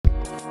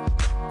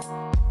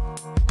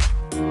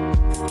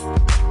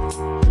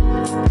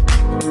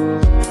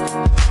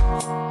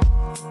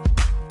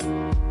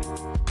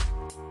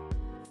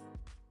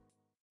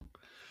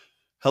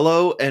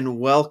Hello and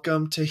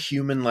welcome to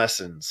Human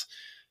Lessons.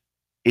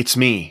 It's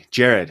me,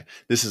 Jared.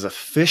 This is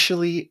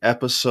officially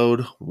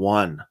episode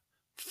 1.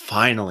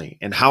 Finally.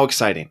 And how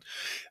exciting.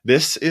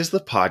 This is the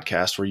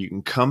podcast where you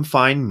can come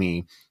find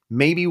me,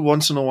 maybe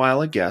once in a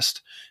while a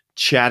guest,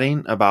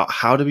 chatting about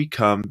how to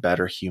become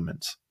better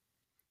humans.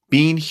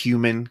 Being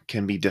human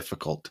can be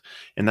difficult,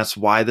 and that's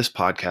why this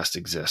podcast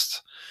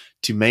exists,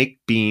 to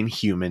make being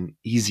human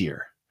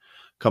easier.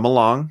 Come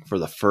along for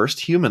the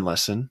first human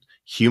lesson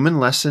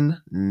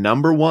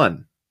number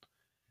 1.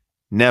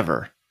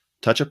 Never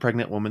touch a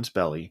pregnant woman's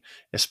belly,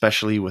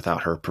 especially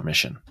without her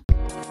permission.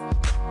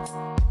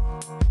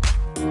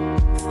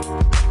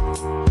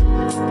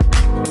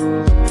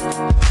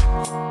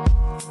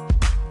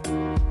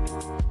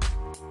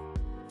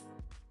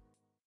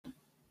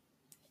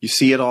 You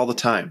see it all the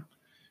time.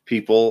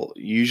 People,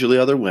 usually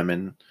other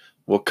women,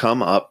 will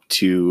come up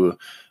to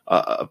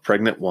a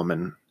pregnant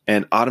woman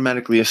and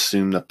automatically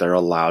assume that they're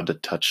allowed to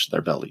touch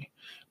their belly.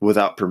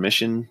 Without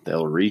permission,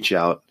 they'll reach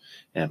out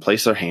and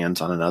place their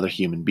hands on another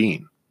human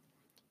being.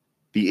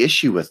 The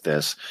issue with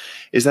this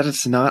is that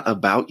it's not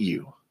about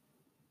you.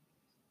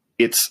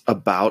 It's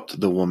about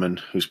the woman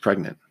who's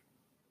pregnant.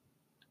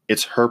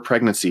 It's her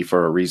pregnancy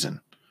for a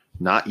reason,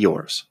 not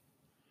yours.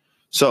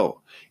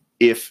 So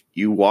if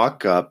you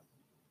walk up,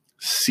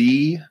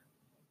 see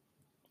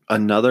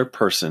another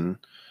person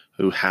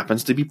who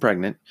happens to be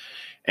pregnant,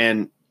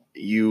 and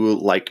you,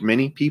 like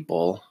many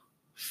people,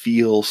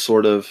 feel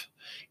sort of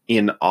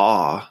in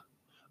awe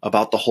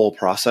about the whole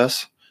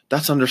process,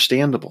 that's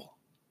understandable.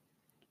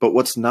 But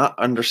what's not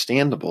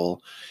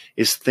understandable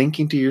is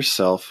thinking to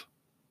yourself,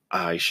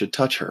 I should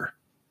touch her.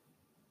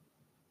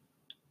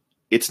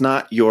 It's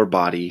not your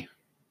body.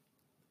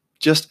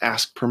 Just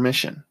ask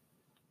permission.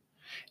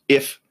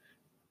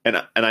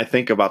 And I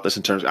think about this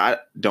in terms of, I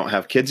don't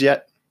have kids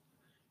yet,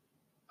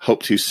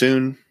 hope to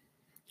soon,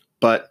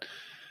 but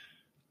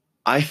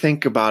I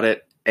think about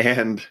it,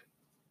 and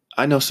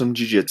I know some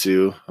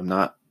jiu-jitsu. I'm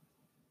not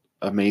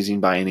amazing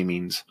by any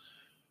means,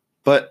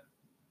 but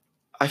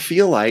I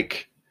feel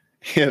like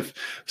if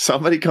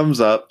somebody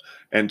comes up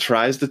and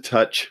tries to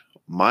touch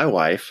my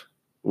wife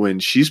when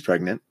she's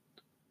pregnant,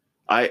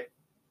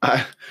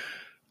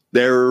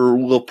 there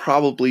will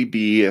probably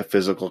be a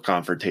physical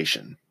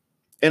confrontation.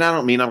 And I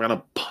don't mean I'm going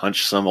to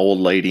punch some old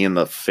lady in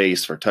the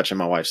face for touching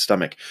my wife's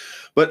stomach,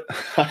 but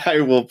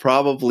I will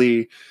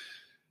probably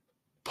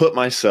put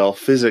myself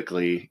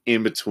physically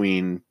in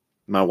between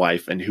my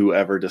wife and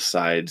whoever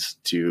decides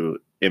to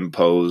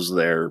impose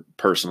their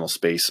personal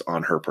space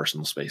on her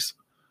personal space.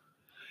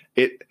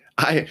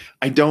 I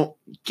don't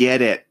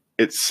get it.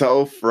 It's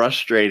so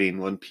frustrating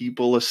when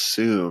people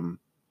assume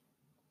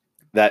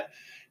that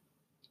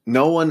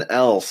no one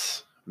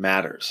else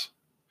matters.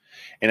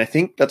 And I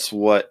think that's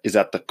what is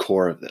at the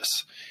core of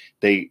this.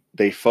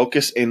 They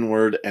focus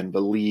inward and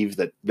believe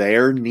that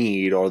their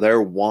need or their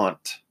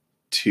want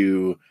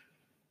to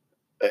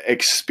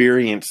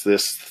experience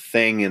this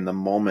thing in the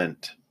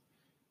moment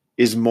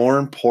is more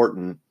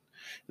important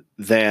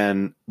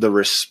than the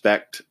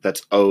respect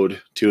that's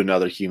owed to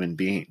another human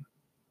being.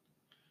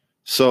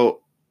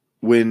 So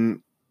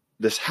when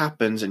this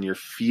happens and you're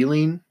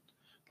feeling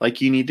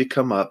like you need to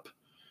come up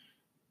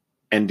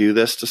and do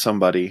this to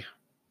somebody,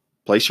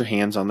 place your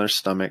hands on their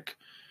stomach,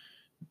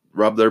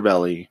 rub their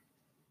belly.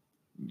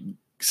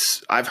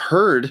 I've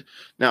heard,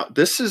 now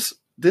this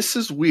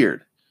is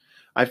weird.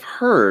 I've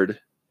heard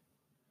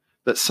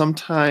that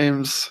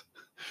sometimes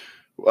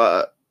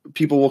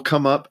people will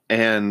come up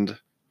and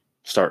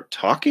start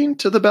talking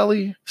to the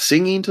belly,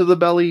 singing to the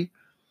belly.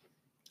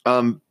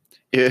 I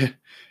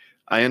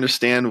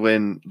understand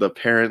when the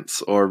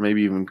parents or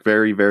maybe even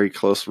very, very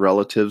close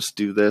relatives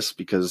do this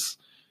because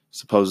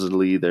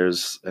supposedly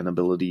there's an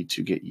ability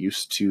to get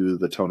used to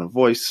the tone of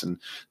voice and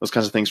those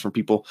kinds of things from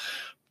people.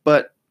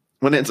 But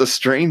when it's a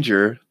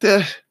stranger,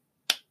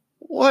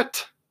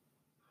 what?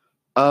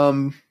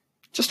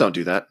 Just don't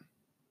do that.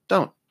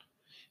 Don't.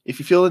 If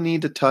you feel the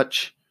need to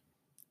touch,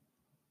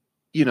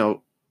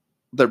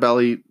 their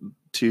belly,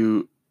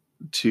 to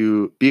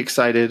be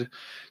excited,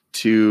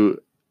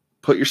 to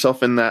put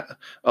yourself in that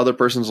other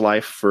person's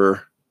life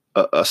for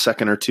a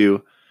second or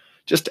two,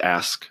 just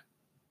ask.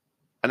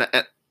 And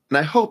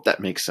I hope that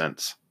makes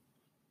sense.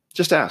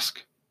 Just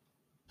ask.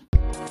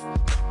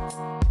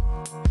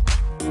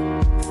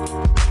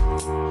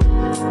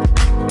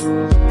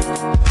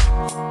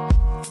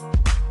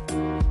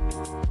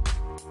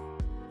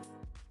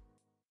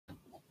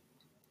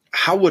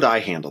 How would I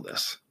handle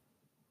this?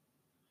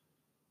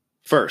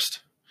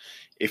 First,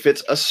 if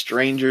it's a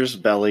stranger's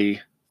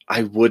belly,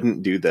 I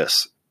wouldn't do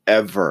this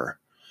ever.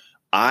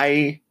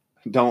 I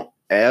don't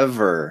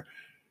ever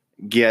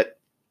get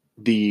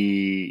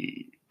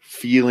the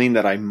feeling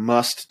that I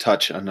must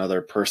touch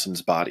another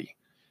person's body.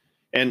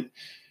 And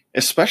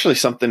especially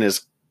something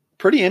as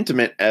pretty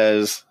intimate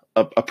as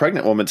a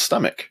pregnant woman's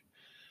stomach.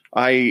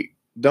 I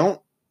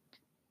don't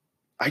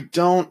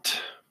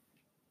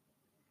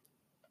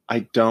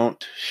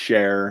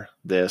share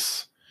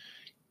this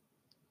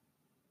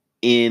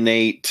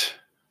innate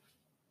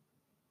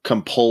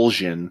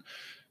compulsion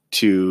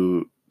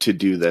to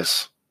do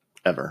this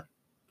ever.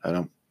 I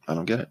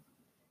don't get it.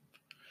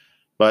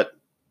 But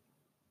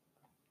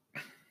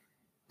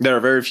there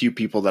are very few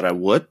people that I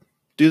would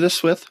do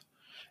this with,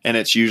 and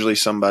it's usually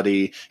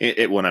somebody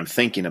when I'm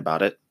thinking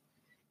about it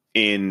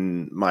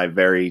in my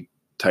very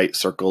tight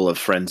circle of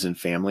friends and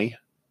family.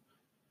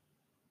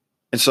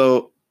 And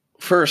so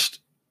first,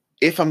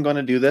 if I'm going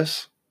to do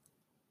this,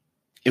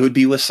 it would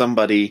be with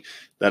somebody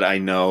that I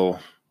know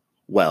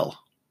well,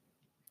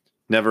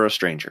 never a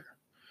stranger.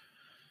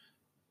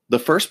 The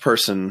first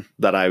person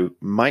that I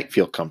might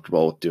feel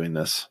comfortable with doing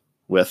this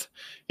with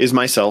is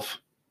myself.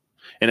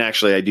 And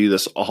actually, I do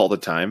this all the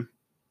time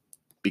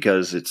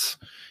because it's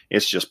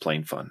just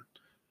plain fun.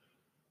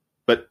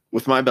 But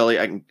with my belly,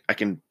 I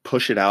can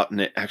push it out,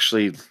 and it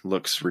actually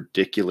looks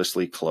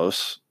ridiculously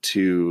close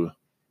to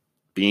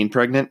being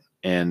pregnant.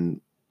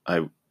 And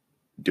I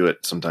do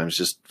it sometimes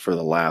just for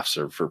the laughs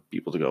or for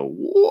people to go,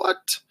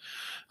 what?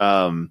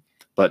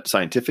 But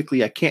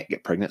scientifically, I can't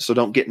get pregnant, so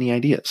don't get any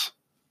ideas.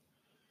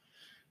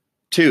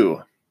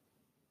 2,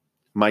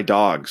 my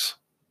dogs.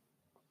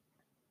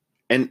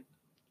 And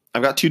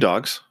I've got 2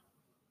 dogs.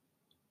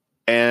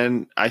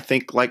 And I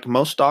think like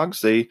most dogs,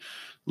 they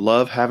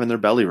love having their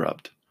belly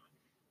rubbed.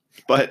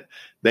 But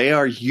they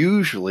are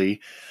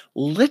usually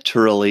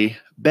literally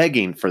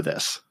begging for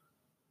this.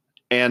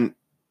 And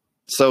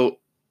so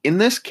in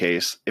this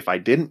case, if I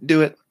didn't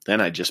do it,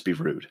 then I'd just be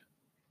rude.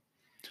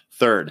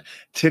 3rd,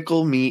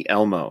 Tickle Me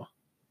Elmo.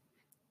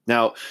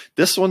 Now,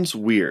 this one's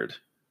weird,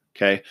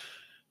 okay?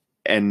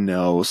 And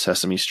no,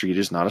 Sesame Street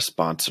is not a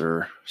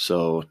sponsor,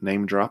 so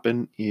name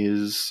dropping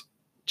is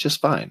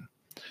just fine.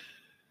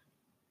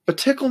 But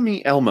Tickle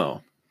Me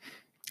Elmo,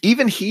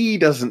 even he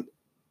doesn't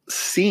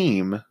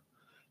seem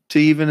to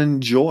even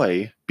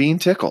enjoy being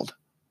tickled.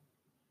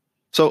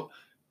 So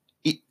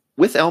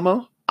with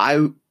Elmo,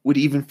 I would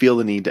even feel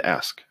the need to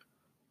ask.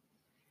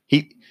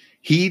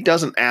 He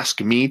doesn't ask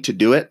me to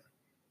do it,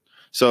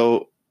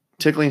 so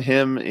tickling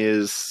him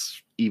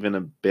is even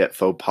a bit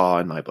faux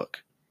pas in my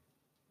book.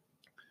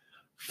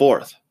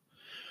 4th,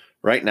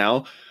 right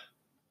now,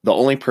 the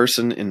only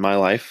person in my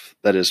life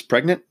that is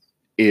pregnant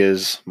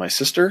is my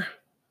sister.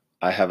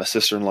 I have a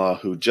sister-in-law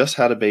who just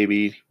had a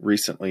baby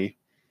recently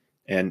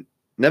and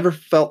never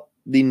felt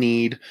the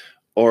need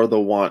or the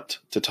want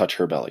to touch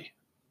her belly.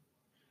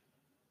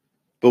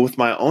 But with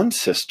my own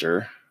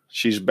sister,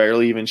 she's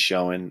barely even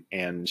showing,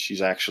 and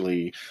she's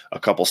actually a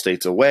couple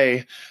states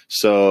away,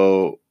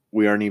 so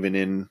we aren't even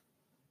in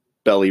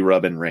belly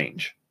rubbing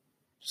range.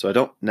 So I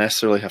don't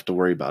necessarily have to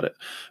worry about it.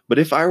 But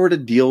if I were to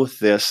deal with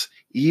this,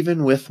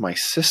 even with my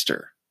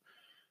sister,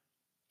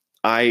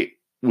 I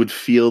would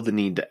feel the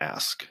need to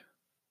ask.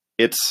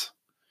 It's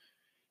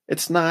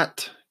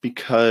not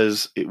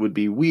because it would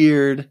be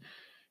weird.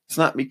 It's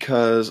not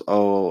because,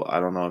 I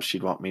don't know if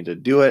she'd want me to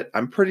do it.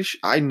 I'm pretty sure,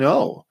 I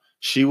know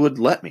she would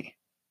let me.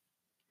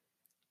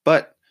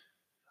 But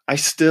I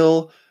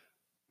still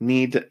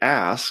need to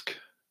ask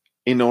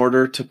in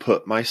order to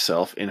put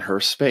myself in her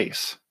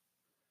space.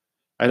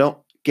 I don't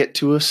get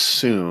to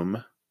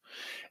assume,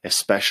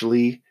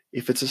 especially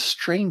if it's a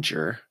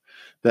stranger,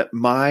 that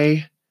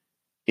my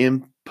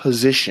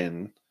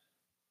imposition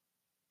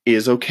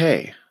is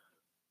okay.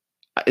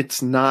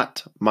 It's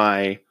not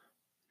my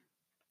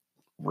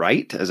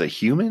right as a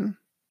human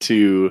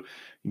to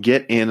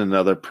get in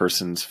another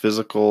person's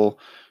physical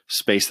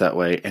space that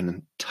way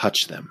and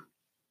touch them.